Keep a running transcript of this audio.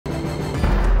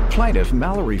Plaintiff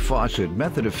Mallory Fawcett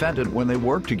met the defendant when they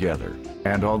worked together,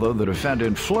 and although the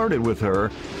defendant flirted with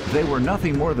her, they were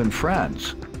nothing more than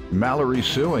friends. Mallory's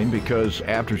suing because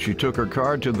after she took her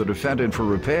car to the defendant for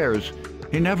repairs,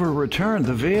 he never returned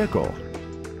the vehicle.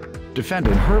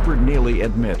 Defendant Herbert Neely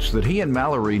admits that he and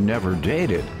Mallory never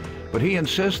dated, but he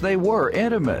insists they were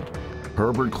intimate.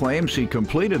 Herbert claims he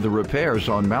completed the repairs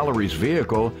on Mallory's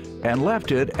vehicle and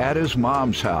left it at his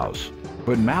mom's house,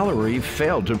 but Mallory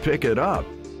failed to pick it up.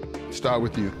 Start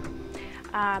with you.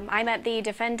 I met the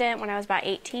defendant when I was about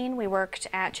 18. We worked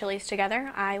at Chili's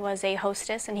together. I was a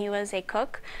hostess and he was a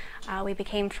cook. We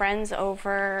became friends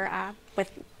over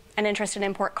with an interest in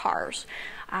import cars.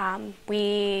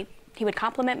 He would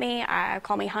compliment me,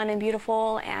 call me hun and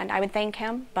beautiful, and I would thank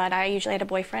him, but I usually had a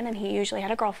boyfriend and he usually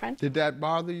had a girlfriend. Did that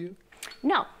bother you?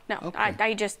 No, no.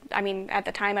 Okay. I mean, at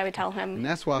the time I would tell him. And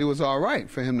that's why it was all right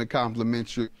for him to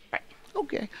compliment you. Right.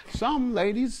 Okay. Some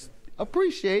ladies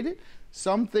appreciate it.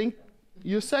 Some think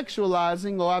you're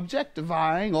sexualizing or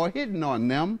objectifying or hitting on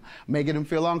them, making them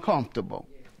feel uncomfortable,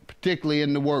 particularly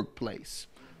in the workplace.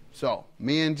 So,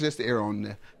 men, just err on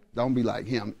the, don't be like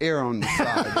him, err on the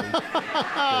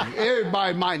side.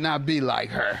 Everybody might not be like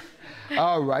her.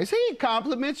 All right, so he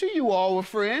compliments you, you all were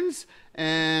friends,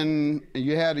 and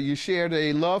you shared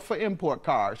a love for import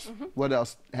cars. Mm-hmm. What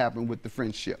else happened with the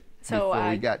friendship? So before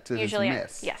we got to usually,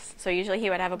 this mess? yes. So usually he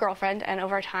would have a girlfriend, and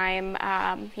over time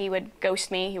he would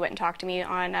ghost me. He wouldn't talk to me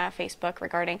on Facebook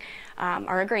regarding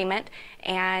our agreement,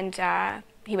 and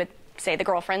he would say the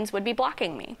girlfriends would be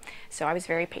blocking me. So I was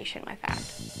very patient with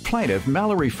that. Plaintiff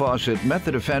Mallory Fawcett met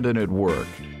the defendant at work,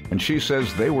 and she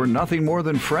says they were nothing more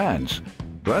than friends.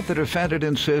 But the defendant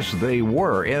insists they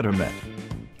were intimate.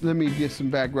 Let me get some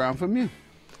background from you.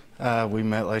 We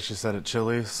met, like she said, at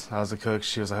Chili's. I was a cook,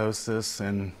 she was a hostess,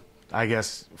 and I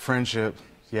guess friendship,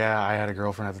 yeah, I had a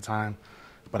girlfriend at the time,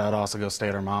 but I'd also go stay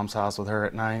at her mom's house with her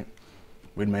at night.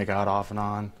 We'd make out off and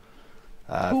on.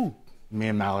 Who? Me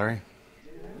and Mallory.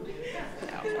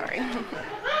 Oh, sorry.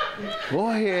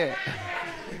 Go ahead.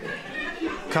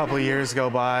 A couple of years go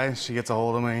by, she gets a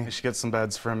hold of me. She gets some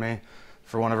beds from me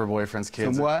for one of her boyfriend's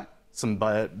kids. Some what? Some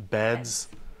beds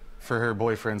for her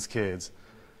boyfriend's kids.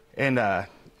 And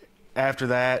after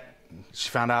that, she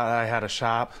found out I had a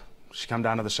shop. She come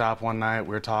down to the shop one night,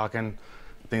 we were talking,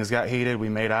 things got heated, we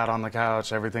made out on the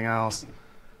couch, everything else.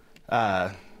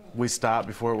 We stopped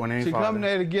before it went any farther. She come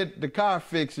there to get the car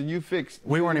fixed and you fixed.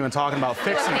 We weren't even talking about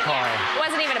fixing the car. It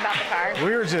wasn't even about the car.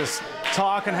 We were just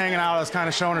talking, hanging out. I was kind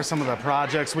of showing her some of the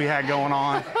projects we had going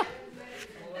on.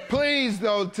 Please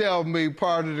don't tell me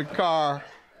part of the car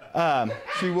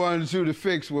she wanted you to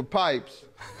fix with pipes.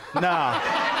 No.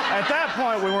 At that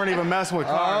point, we weren't even messing with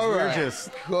cars. All right. We were just...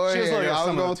 Go ahead. I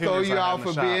was going to throw you out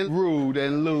for being rude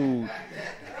and lewd.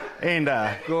 And,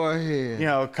 go ahead. You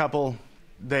know, a couple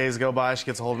days go by, she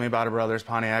gets a hold of me about her brother's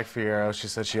Pontiac Fiero. She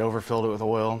said she overfilled it with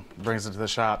oil, brings it to the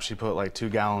shop. She put like 2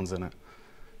 gallons in it,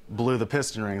 blew the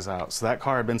piston rings out. So that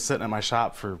car had been sitting at my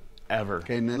shop forever.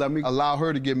 Okay, now let me allow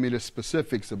her to give me the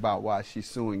specifics about why she's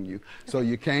suing you. So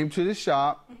you came to the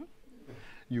shop,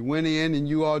 you went in and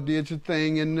you all did your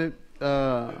thing in the,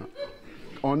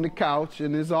 on the couch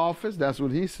in his office. That's what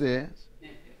he says.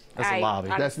 That's a lobby.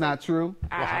 That's not true?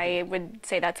 I would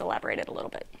say that's elaborated a little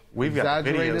bit. We've got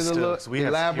the videos still, so we have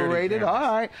elaborated. All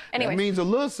right. Anyways. That means a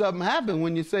little something happened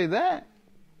when you say that.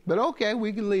 But okay,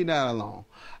 we can leave that alone.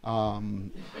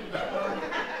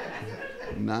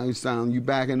 Now you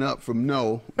backing up from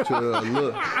no to a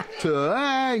little,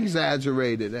 to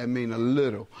exaggerated. I mean a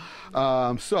little.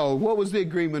 So what was the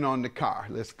agreement on the car?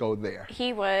 Let's go there.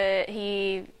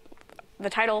 The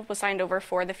title was signed over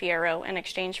for the Fiero in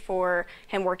exchange for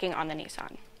him working on the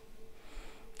Nissan.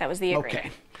 That was the agreement.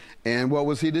 Okay. And what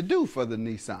was he to do for the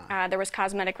Nissan? There was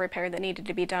cosmetic repair that needed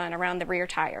to be done around the rear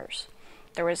tires.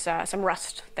 There was some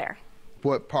rust there.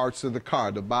 What parts of the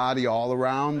car? The body, all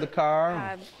around the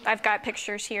car? I've got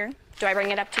pictures here. Do I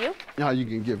bring it up to you? No, you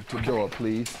can give it to Joa,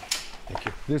 please. Thank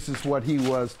you. This is what he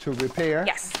was to repair?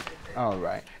 Yes. All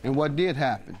right. And what did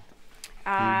happen? He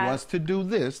was to do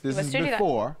this. This is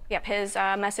before. Yep, his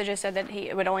messages said that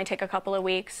it would only take a couple of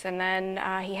weeks, and then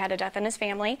he had a death in his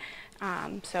family.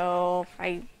 So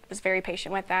I was very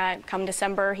patient with that. Come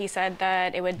December, he said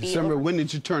that it would be... December, when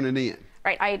did you turn it in?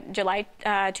 Right, July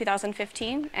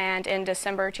 2015, and in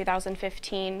December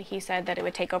 2015, he said that it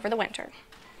would take over the winter.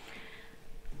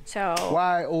 So...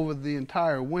 Why over the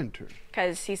entire winter?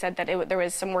 Because he said that there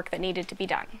was some work that needed to be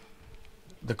done.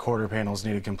 The quarter panels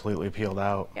needed completely peeled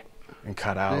out. Yep. And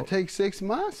cut out. Did it take 6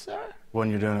 months, sir?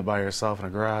 When you're doing it by yourself in a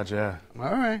garage, yeah.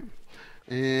 All right.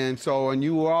 And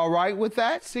you were all right with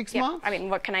that, 6 Yeah. months? I mean,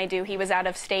 what can I do? He was out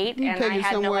of state, You and take I it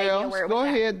had no somewhere idea else. where it Go was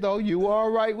at. ahead, though. You were all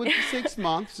right with the 6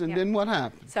 months, and then what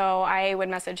happened? So I would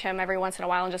message him every once in a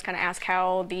while and just kind of ask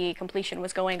how the completion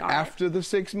was going on. After the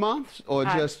 6 months, or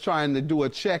just trying to do a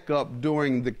checkup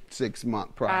during the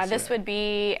 6-month process? This would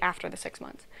be after the 6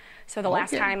 months. So the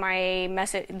last time he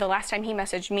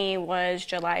messaged me was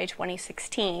July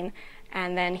 2016,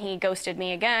 and then he ghosted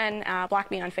me again,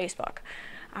 blocked me on Facebook.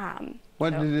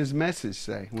 What did his message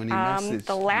say when he messaged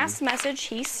the last message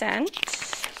he sent.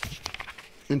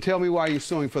 And tell me why you're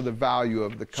suing for the value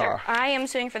of the car. Sure. I am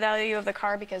suing for the value of the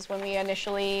car because when we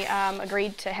initially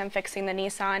agreed to him fixing the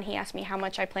Nissan, he asked me how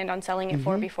much I planned on selling it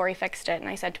for before he fixed it, and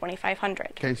I said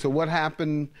 $2,500. Okay, so what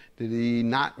happened? Did he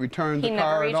not return the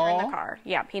car at all? He never returned the car.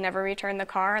 Yeah, he never returned the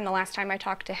car, and the last time I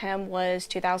talked to him was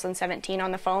 2017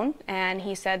 on the phone, and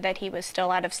he said that he was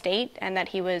still out of state and that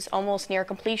he was almost near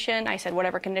completion. I said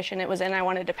whatever condition it was in, I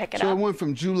wanted to pick it up. So it went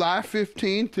from July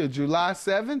 15 to July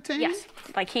 17? Yes.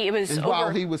 Like it was and over. While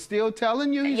he was still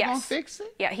telling you he's going to fix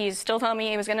it? Yeah, he's still telling me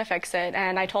he was going to fix it,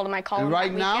 and I told him I'd call him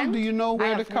right that now, weekend. do you know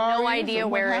where the car is? I have no idea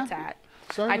where it's at.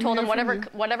 Sorry, I told him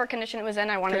whatever condition it was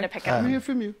in, I wanted to pick it up. Let me hear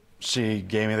from you. She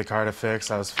gave me the car to fix.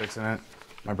 I was fixing it.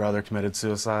 My brother committed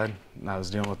suicide, and I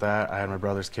was dealing with that. I had my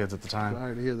brother's kids at the time.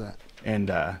 Sorry to hear that. And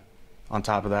on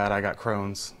top of that, I got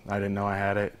Crohn's. I didn't know I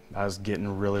had it. I was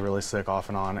getting really, really sick off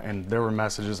and on, and there were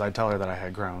messages I'd tell her that I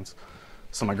had Crohn's.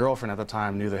 So my girlfriend at the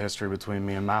time knew the history between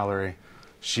me and Mallory.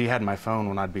 She had my phone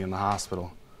when I'd be in the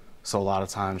hospital. So a lot of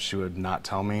times she would not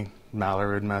tell me.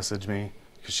 Mallory would message me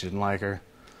because she didn't like her,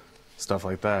 stuff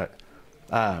like that.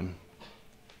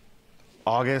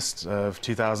 August of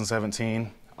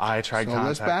 2017, I tried contacting... So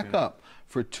let's back up.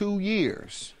 For 2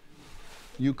 years,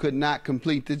 you could not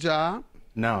complete the job?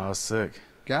 No, I was sick.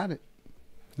 Got it.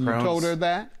 You Crohn's. told her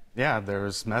that? Yeah, there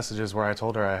was messages where I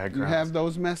told her I had Crohn's. You have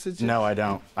those messages? No, I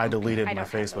don't. I deleted my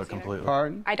Facebook completely.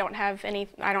 Pardon? I don't have any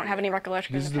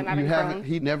recollection of him having Crohn's.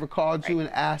 He never called you and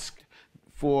asked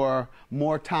for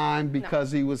more time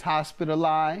because he was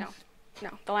hospitalized? No.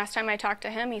 The last time I talked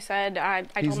to him, he said, I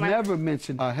told him... He's never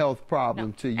mentioned a health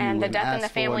problem to you and the death in the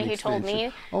family, he told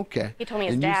me. Okay. He told me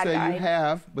his dad died. And you say you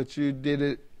have, but you did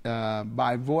it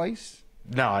by voice?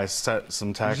 No, I sent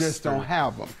some texts. You just don't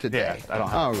have them today? Yeah, I don't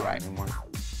have them anymore.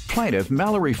 Plaintiff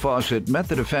Mallory Fawcett met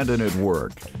the defendant at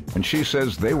work, and she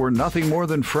says they were nothing more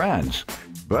than friends.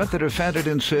 But the defendant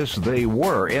insists they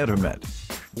were intimate.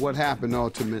 What happened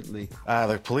ultimately?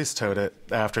 The police towed it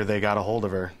after they got a hold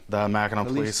of her. The Mackinac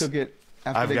police took it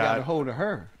after they got a hold of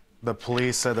her? The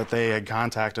police said that they had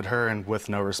contacted her and with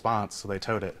no response, so they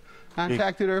towed it.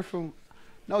 Contacted her from...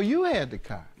 No, you had the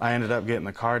car. I ended up getting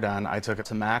the car done. I took it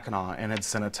to Mackinac and had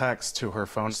sent a text to her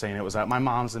phone saying it was at my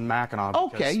mom's in Mackinac.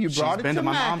 Okay, you brought it to Mackinac. She's been to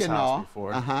my mom's house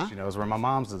before. She knows where my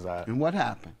mom's is at. And what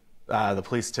happened? The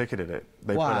police ticketed it.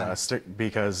 They put a stick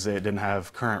because it didn't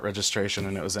have current registration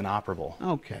and it was inoperable.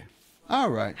 Okay.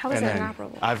 All right. How is it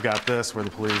inoperable? I've got this where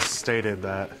the police stated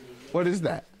that. What is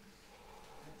that?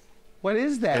 What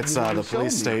is that? It's the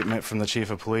police statement from the chief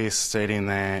of police stating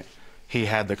that he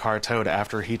had the car towed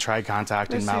after he tried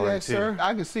contacting Mallory too. Sir.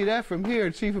 I can see that from here.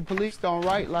 Chief of police don't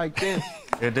write like this.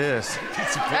 It is.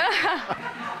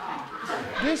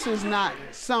 This is not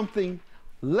something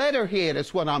letterhead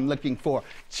is what I'm looking for.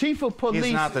 Chief of police.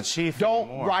 He's not the chief Don't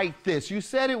anymore. write this. You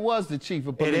said it was the chief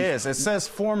of police. It is. It says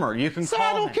former. You can Sir, call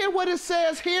I don't him. care what it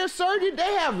says here, sir.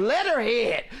 They have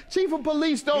letterhead. Chief of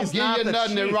police don't He's give not you the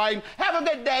nothing in chief. writing. Have a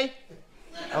good day.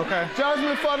 Okay.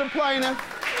 Judgment for the plaintiff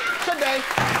today.